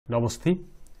Namaste.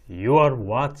 You are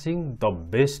watching the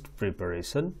best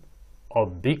preparation, a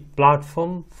big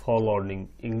platform for learning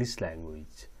English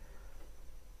language.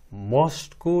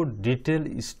 Must को detail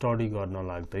study गर्न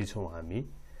लाग्दैछौं हामी.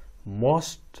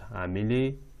 Must हामीले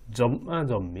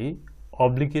जम्मी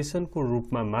अब्लिगेशन को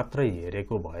रूपमा मात्रै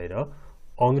हेरेको भएर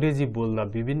अंग्रेजी बोल्दा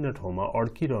विभिन्न ठाउँमा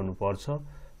अड्किरहनु पर्छ,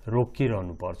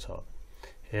 रोकिरहनु पर्छ.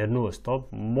 हेर्नुहोस् त,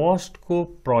 मस्ट को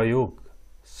प्रयोग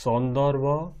सन्दर्भ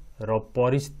र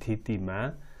परिस्थितिमा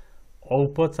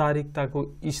औपचारिकताको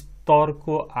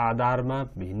स्तरको आधारमा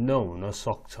भिन्न हुन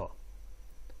सक्छ.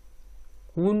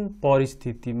 कुन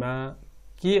परिस्थितिमा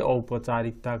के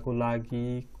औपचारिकताको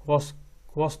लागि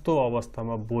कस्तो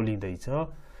अवस्थामा बोलिदैछ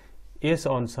यस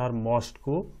अनुसार मस्ट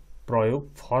को प्रयोग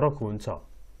फरक हुन्छ.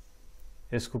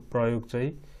 यसको प्रयोग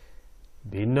चाहिँ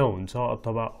भिन्न हुन्छ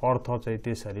अथवा अर्थ चाहिँ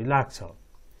त्यसरी लाग्छ.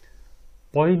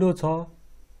 पहिलो छ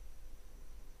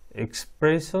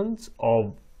expressions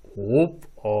of hope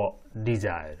or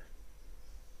desire.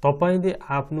 तपाईले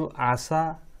आफ्नो आशा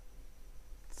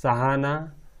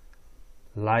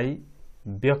चाहनालाई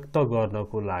व्यक्त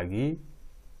गर्नको लागि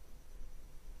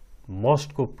मस्ट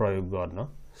को प्रयोग गर्न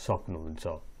सक्नुहुन्छ.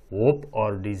 होप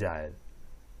और डिजायर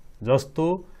जस्तो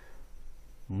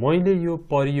मैले यो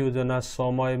परियोजना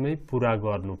समयमै पूरा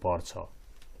गर्नुपर्छ.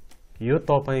 यो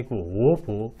तपाईको होप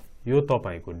हो, यो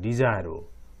तपाईको डिजायर हो.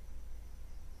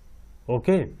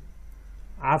 ओके,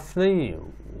 आफ्नै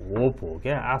होप हो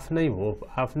क्या, आफ्नै होप,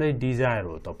 आफ्नै डिजायर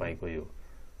हो तपाईको यो.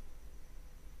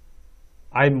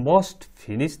 I must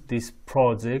finish this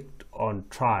project on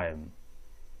time.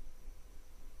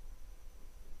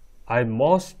 I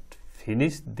must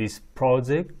finish this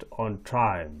project on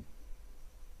time.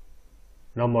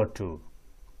 Number 2.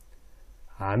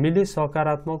 हामीले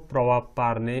सकारात्मक प्रभाव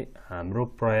पार्ने हाम्रो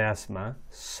प्रयासमा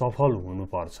सफल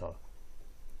हुनुपर्छ.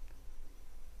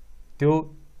 त्यो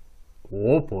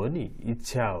होप हो नि,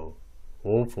 इच्छा हो,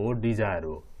 होप हो, डिजायर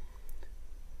हो.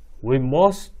 We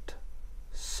must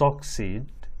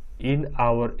succeed in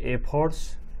our efforts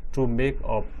to make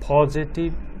a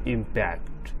positive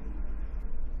impact.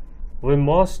 We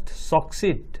must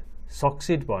succeed.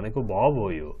 Succeed भनेको भव हो,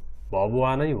 यो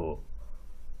भवुवा नै हो.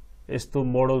 यस्तो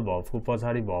मोडल भवको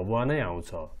पछाडि भवुवा नै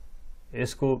आउँछ.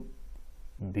 यसको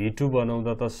V2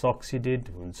 बनाउँदा त succeeded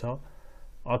हुन्छ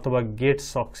अथवा गेट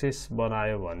सक्सेस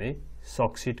बनायो भने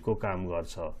सक्सिड को काम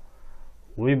गर्छ.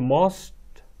 We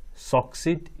must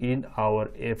succeed in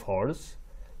our efforts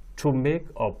to make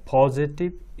a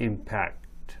positive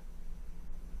impact.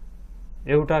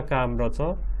 एउटा काम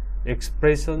रहेछ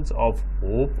expressions of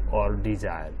hope or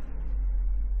desire.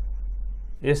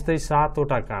 यस्तै 7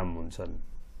 वटा काम हुन्छन्.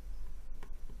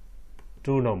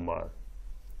 2 number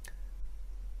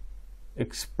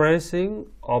expressing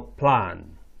a plan.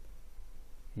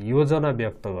 योजना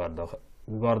व्यक्त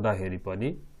गर्दाखेरि पनि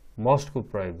मस्ट को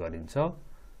प्रयोग गरिन्छ.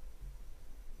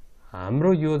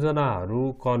 हाम्रो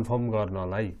योजनाहरू कन्फर्म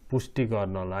गर्नलाई, पुष्टि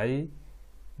गर्नलाई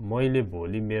मैले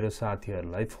भोलि मेरो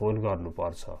साथीहरूलाई फोन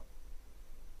गर्नुपर्छ.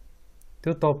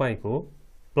 त्यो तपाईको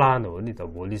प्लान हो नि त.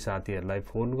 भोलि साथीहरूलाई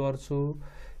फोन गर्छु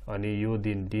अनि यो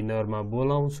दिन डिनरमा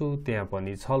बोलाउँछु, त्यहाँ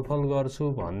पनि छलफल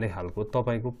गर्छु भन्ने खालको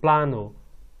तपाईको प्लान हो.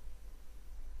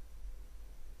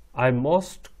 I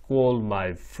must call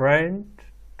my friend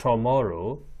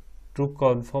tomorrow to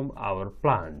confirm our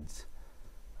plans.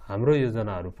 हाम्रो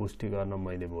योजनाहरू पुष्टि गर्न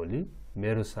मैले भोलि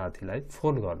मेरो साथीलाई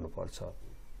फोन गर्नुपर्छ.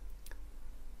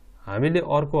 हामीले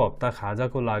अर्को हप्ता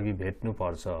खाजाको लागि भेट्नु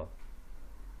पर्छ.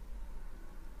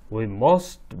 We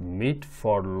must meet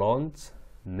for lunch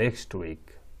next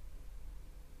week.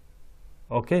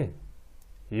 Okay,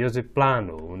 यो चाहिँ प्लान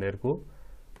हो उनीहरुको.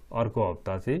 अर्को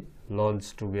हप्ता चाहिँ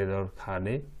लन्च टुगेदर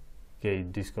खाने, केही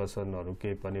डिस्कसनहरु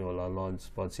केही पनि होला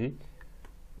लन्च पछि.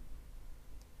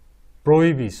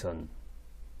 प्रोहिबिसन,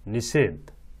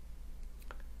 निषेध.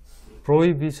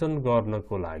 प्रोहिबिसन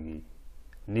गर्नको लागि,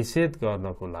 निषेध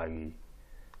गर्नको लागि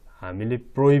हामीले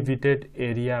प्रोहिबिटेड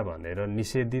एरिया भनेर,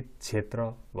 निषेधित क्षेत्र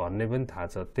भन्ने पनि थाहा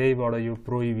छ. त्यहीबाट यो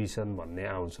प्रोहिबिसन भन्ने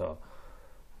आउँछ.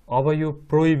 अब यो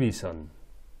प्रोहिबिसन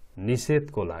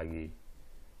निषेधको लागि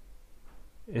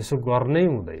यसो गर्नै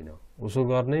हुँदैन, उसो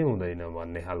गर्नै हुँदैन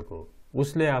भन्ने खालको.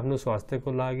 उसले आफ्नो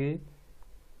स्वास्थ्यको लागि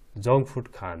जंक फुड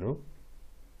खानु.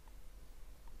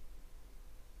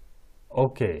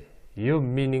 ओके, यो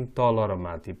मिनिङ तल र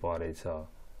माथि परेछ.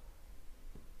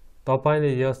 तपाईले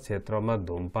यस क्षेत्रमा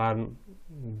धूमपान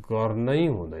गर्नै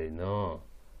हुँदैन.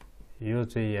 यो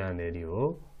चाहिँ यहाँनेरि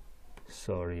हो.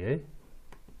 सरी है,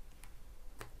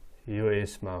 यो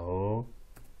यसमा हो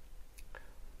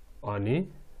अनि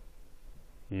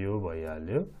यो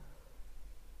भइहाल्यो.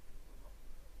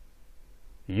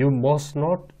 You must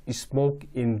not smoke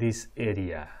in this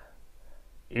area.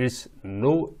 It's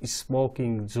no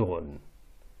smoking John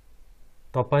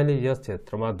तपाईले यस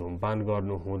क्षेत्रमा धूमपान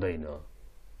गर्नु हुँदैन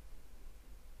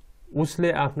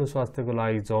उसले आफ्नो स्वास्थ्यको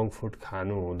लागि जंक फुड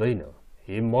खानु हुँदैन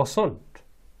he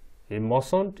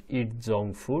mustn't eat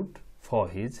junk food for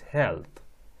his health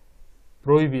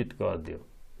prohibit गर्दियो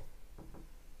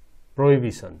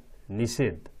prohibition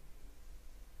निषेध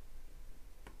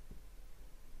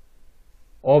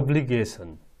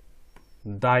obligation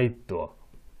दायित्व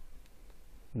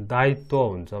दायित्व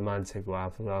हुन्छ मान्छेको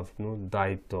आफ्नो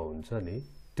दायित्व हुन्छ नि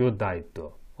त्यो दायित्व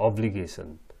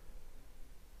obligation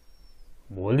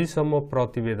भोलिसम्म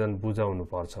प्रतिवेदन बुझाउनु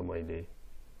पर्छ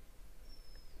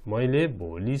मैले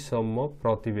भोलिसम्म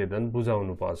प्रतिवेदन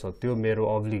बुझाउनु पर्छ त्यो मेरो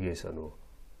obligation हो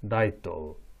दायित्व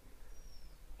हो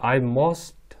I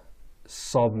must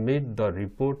submit the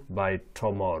report by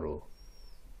tomorrow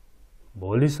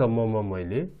भोलिसम्ममा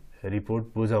मैले रिपोर्ट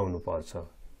बुझाउनु पर्छ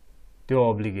त्यो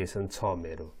obligation छ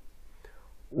मेरो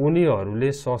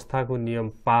उनीहरूले संस्थाको नियम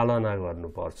पालना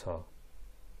गर्नुपर्छ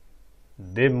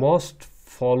they must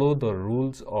follow the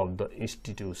rules of the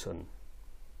institution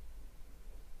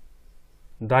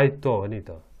दायित्व हो नि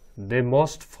त they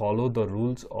must follow the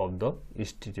rules of the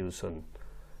institution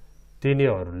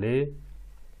तिनीहरूले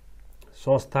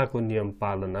संस्थाको नियम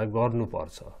पालना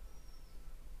गर्नुपर्छ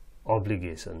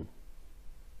obligation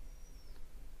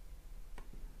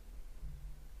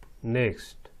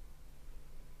next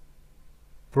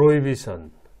prohibition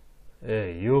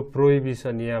यो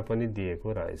prohibition यहाँ पनि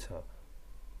दिएको रहेछ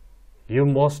you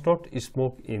must not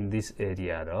smoke in this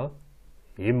area र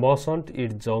he mustn't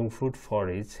eat junk food for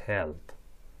his health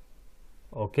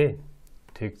okay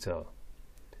ठीक छ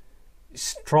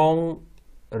strong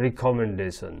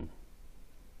recommendation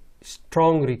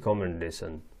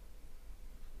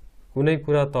कुनै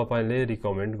कुरा तपाईले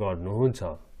रिकमेन्ड गर्नुहुन्छ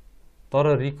तर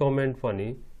रिकमेन्ड पनि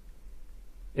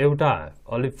एउटा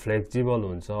अलि फ्लेक्सिबल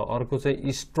हुन्छ अर्को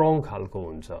चाहिँ स्ट्रङ खालको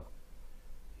हुन्छ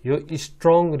यो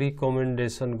स्ट्रङ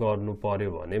रिकमेन्डेसन गर्नु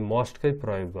पर्यो भने मस्ट कै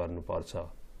प्रयोग गर्नुपर्छ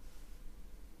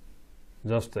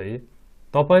जस्तै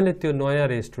तपाईले त्यो नयाँ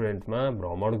रेस्टुरेन्टमा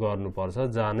भ्रमण गर्नुपर्छ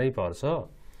जानै पर्छ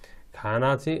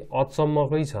खाना चाहिँ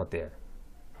अचम्मकै छ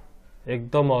त्यहाँ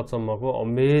एकदम अचम्मको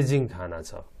अमेजिङ खाना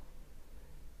छ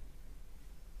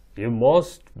You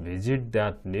must visit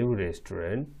that new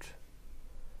restaurant.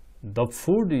 The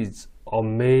food is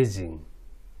amazing.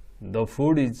 The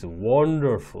food is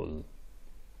wonderful.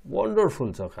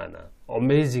 Wonderful छ खाना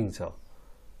amazing छ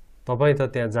तपाई त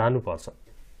त्यहाँ जानु पर्छ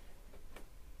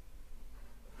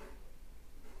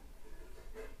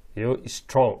यो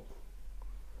strong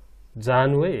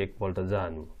जानु है एकपल्ट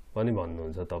जानु पनि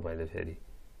भन्नुहुन्छ तपाईले फेरि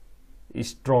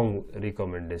strong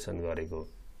recommendation गरेको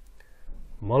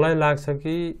मलाई लाग्छ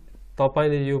कि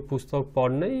तपाईले यो पुस्तक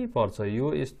पढ्नै पर्छ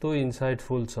यो यस्तो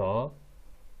इन्साइटफुल छ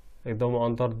एकदम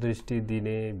अन्तर्दृष्टि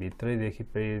दिने भित्रैदेखि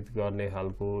प्रेरित गर्ने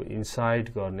खालको इन्साइट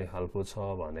गर्ने खालको छ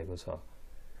भनेको छ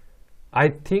I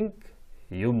think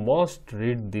you must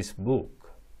read this book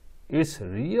it's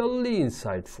really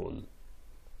insightful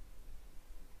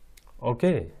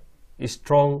okay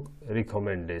strong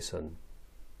recommendation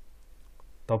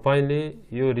तपाईले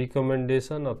यो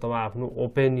रिकमेन्डेसन अथवा आफ्नो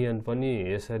ओपिनियन पनि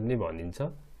यसरी नै भनिन्छ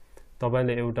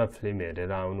तपाईले एउटा फिल्म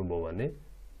हेरेर आउनुभयो भने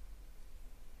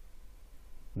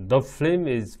The film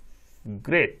is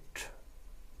great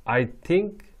I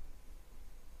think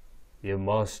you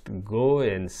must go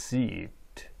and see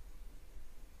it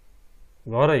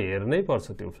गएर हेर्नै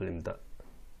पर्छ त्यो फिल्म त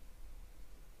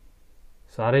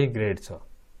सारै ग्रेट छ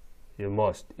You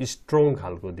must strong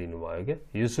खालको दिनुभयो के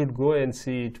You should go and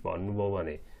see it भन्नुभयो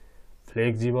भने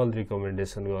फ्लेक्सिबल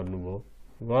रिकमेन्डेसन गर्नुभयो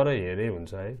गएर हेरे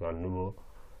हुन्छ है भन्नुभयो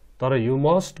तर You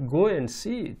must go and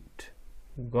see it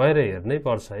गएर हेर्नै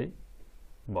पर्छ है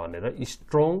भनेर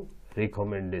स्ट्रङ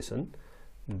रिकमेन्डेसन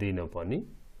दिन पनि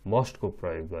मस्ट को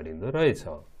प्रयोग गरिँदो रहेछ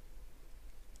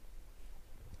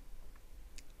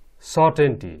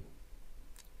सर्टेन्टी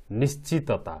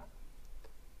निश्चितता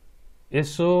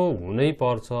यसो हुनै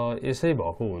पर्छ यसै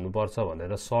भएको हुनुपर्छ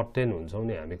भनेर सर्टेन हुन्छौं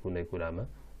नि हामी कुनै कुरामा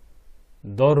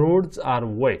The roads are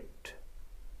wet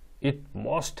It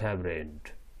must have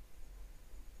rained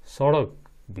सडक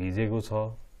भिजेको छ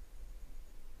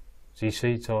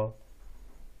चिसै छ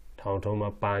ठाउँ-ठाउँमा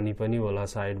पानी पनि होला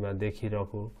साइडमा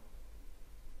देखिरहेको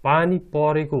पानी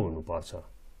परेको हुनुपर्छ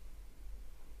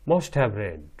must have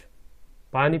rained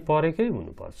पानी परेकै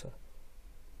हुनुपर्छ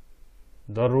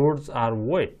The roads are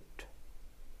wet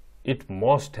It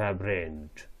must have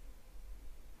rained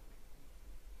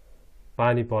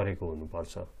पानी परेको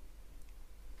हुनुपर्छ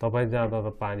तपाई जाँदा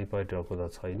त पानी परिरहेको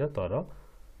त छैन तर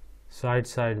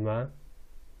साइडमा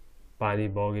पानी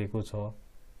बगेको छ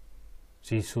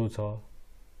चिसो छ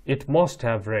It must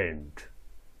have rained.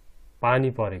 पानी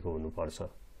परेको हुनुपर्छ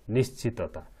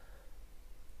निश्चितता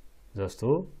जस्तो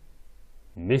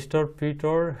Mr.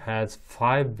 Peter has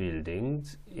 5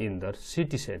 buildings in the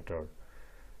city center.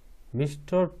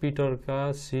 Mr. Peter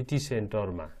का city center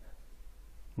मा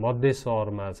मध्य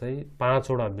शहरमा चाहिँ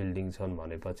 5 वटा बिल्डिङ छन्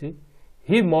भनेपछि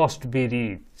he must be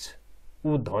rich.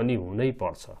 उ धनी हुनै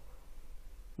पर्छ.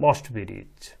 Must be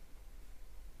rich.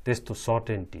 त्यस्तो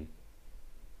certainty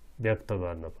व्यक्त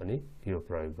गर्न पनि यो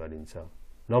प्रयोग गरिन्छ.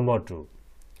 Number 2.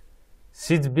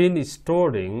 She's been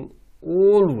studying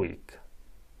all week.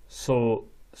 So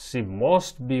she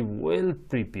must be well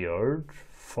prepared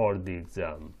for the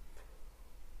exam.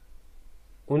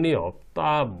 उनी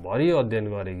हप्ताभरि अध्ययन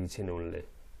गरेकी छिन् उनले.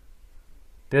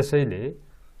 त्यसैले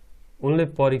उनले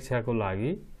परीक्षाको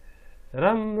लागि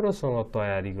राम्रोसँग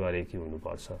तयारी गरेकी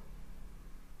हुनुपर्छ.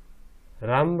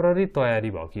 राम्ररी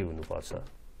तयारी भएकी हुनुपर्छ.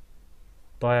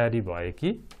 तयारी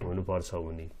भएकी हुनुपर्छ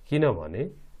उनी. किनभने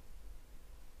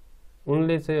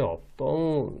उनले चाहिँ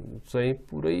हप्तौं चाहिँ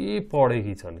पुरै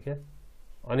पढेकी छन् क्या.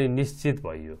 अनि निश्चित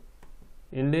भयो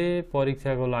यिनले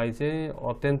परीक्षाको लागि चाहिँ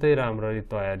अत्यन्तै राम्ररी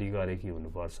तयारी गरेकी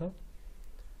हुनुपर्छ.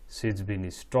 She's been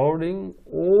studying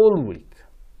all week.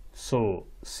 So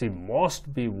she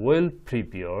must be well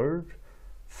prepared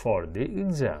for the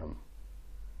exam.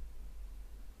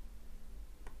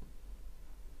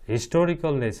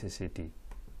 Historical necessity.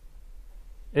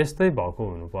 यस्तै भएको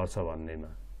हुनुपर्छ भन्नेमा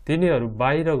तिनीहरू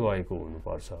बाहिर गएको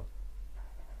हुनुपर्छ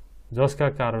जसका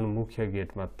कारण मुख्य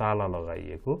गेटमा ताला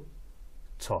लगाइएको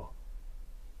छ.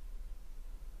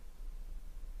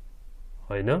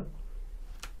 हैन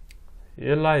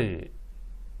यसलाई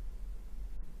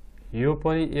यो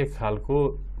पनि एक खालको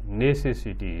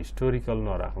नेसेसिटी हिस्टोरिकल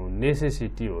नराखौं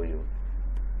नेसेसिटी हो यो.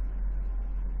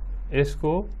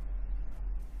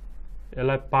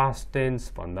 यसलाई पास्ट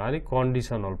टेन्स भन्दा नि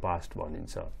कन्डिसनल पास्ट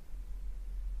भनिन्छ.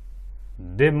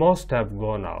 They must have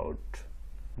gone out.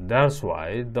 That's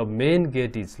why the main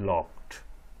gate is locked.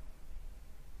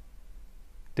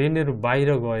 तिनीहरू बाहिर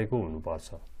गएको हुनुपर्छ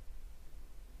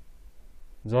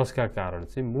जसका कारण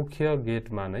चाहिँ मुख्य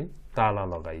गेटमा नै ताला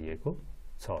लगाइएको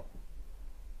छ.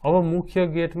 अब मुख्य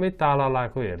गेटमै ताला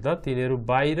लगाएको हेर्दा तिनीहरू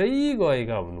बाहिरै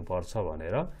गएका हुनुपर्छ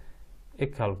भनेर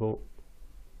एक खालको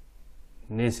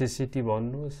नेसेसिटी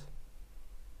भन्नुहोस्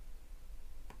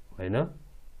हैन.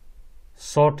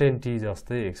 सर्टेन्टी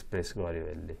जस्तै एक्सप्रेस गर्यो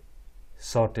यसले.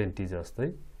 सर्टेन्टी जस्तै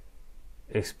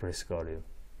एक्सप्रेस गर्यो.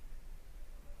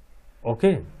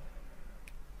 ओके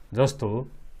जस्तो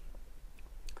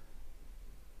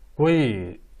कोही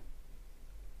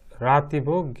राति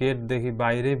भो गेटदेखि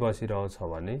बाहिरै बसिरहेछ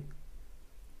भने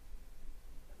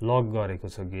लक गरेको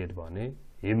छ गेट भने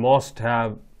he must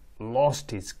have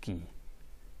lost his key.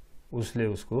 उसले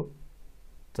उसको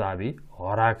चाबी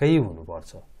हराएकै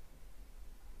हुनुपर्छ.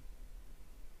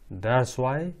 That's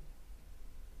why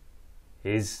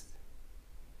he's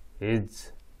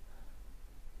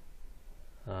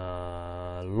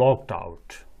locked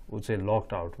out. उ चाहिँ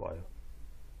लक्ड आउट भयो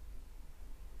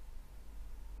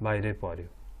बाहिरै पर्यो.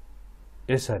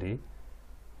 यसरी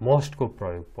मस्ट को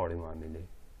प्रयोग पढ्यौं हामीले.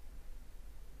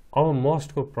 अब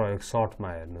मस्ट को प्रयोग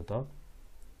सर्टमा हेर्नु त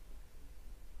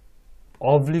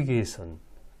अब्लिगेसन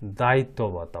दायित्व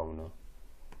बताउन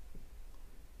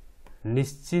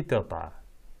निश्चितता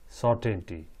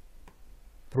सर्टेन्टी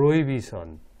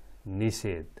प्रोहिबिसन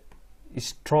निषेध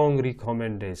स्ट्रङ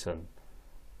रिकमेन्डेसन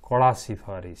कडा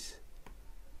सिफारिस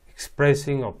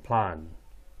एक्सप्रेसिङ अ प्लान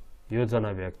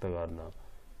योजना व्यक्त गर्न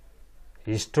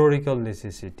हिस्टोरिकल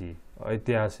नेसेसिटी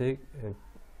ऐतिहासिक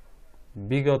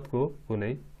विगतको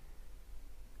कुनै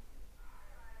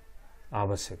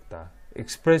आवश्यकता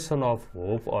expression of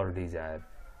hope or desire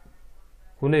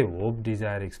कुनै होप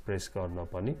डिजायर एक्सप्रेस गर्न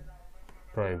पनि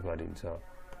प्रयोग गरिन्छ.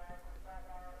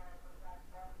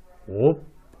 होप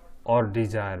अर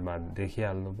डिजायरमा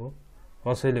देखिहाल्नुभयो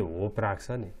कसैले होप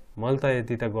राख्छ नि मैले त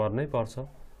यति त गर्नै पर्छ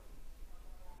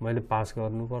मैले पास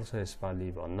गर्नुपर्छ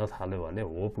यसपालि भन्न थाल्यो भने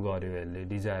होप गर्यो यसले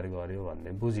डिजायर गर्यो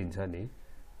भन्ने बुझिन्छ नि.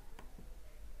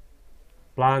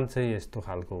 प्लान चाहिँ यस्तो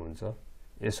खालको हुन्छ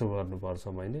यसो गर्नुपर्छ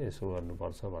मैले यसो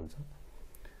गर्नुपर्छ भन्छ.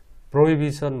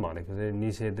 प्रोहिबिसन भनेको चाहिँ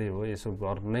निषेधै हो यसो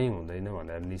गर्नै हुँदैन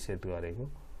भनेर निषेध गरेको.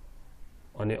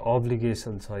 अनि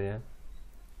अब्लिगेसन छ यहाँ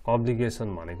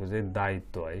अब्लिगेसन भनेको चाहिँ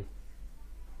दायित्व है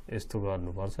यस्तो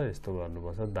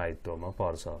गर्नुपर्छ दायित्वमा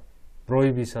पर्छ.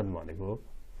 प्रोहिबिसन भनेको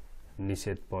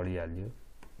निषेध पढिहाल्यो.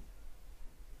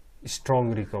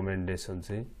 स्ट्रङ रिकमेन्डेसन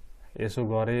चाहिँ यसो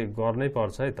गर्नै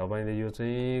पर्छ है तपाईले यो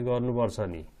चाहिँ गर्नुपर्छ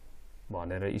नि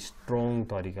भनेर स्ट्रङ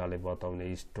तरिकाले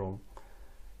बताउने स्ट्रङ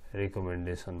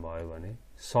रिकमेन्डेसन भयो भने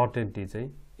सर्टेन्टी चाहिँ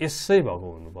यसै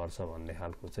भएको हुनुपर्छ भन्ने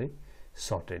खालको चाहिँ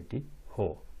सर्टेन्टी हो.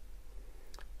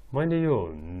 मैले यो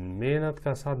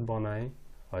मेहनतका साथ बनाएँ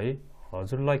है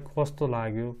हजुरलाई कस्तो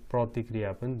लाग्यो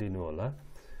प्रतिक्रिया पनि दिनु होला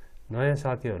नयाँ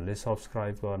साथीहरूले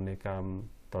सब्स्क्राइब गर्ने काम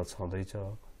त छँदैछ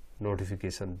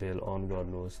नोटिफिकेसन बेल अन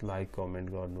गर्नुहोस् लाइक कमेन्ट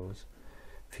गर्नुहोस्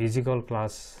फिजिकल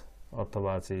क्लास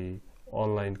अथवा चाहिँ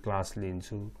अनलाइन क्लास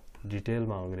लिन्छु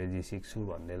डिटेलमा अंग्रेजी सिक्छु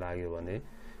भन्ने लाग्यो भने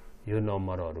यो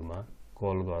नम्बरहरुमा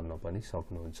कल गर्न पनि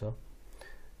सक्नुहुन्छ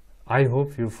I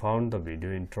hope you found the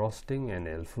video interesting and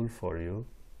helpful for you.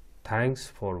 Thanks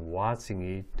for watching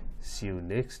it. See you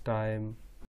next time.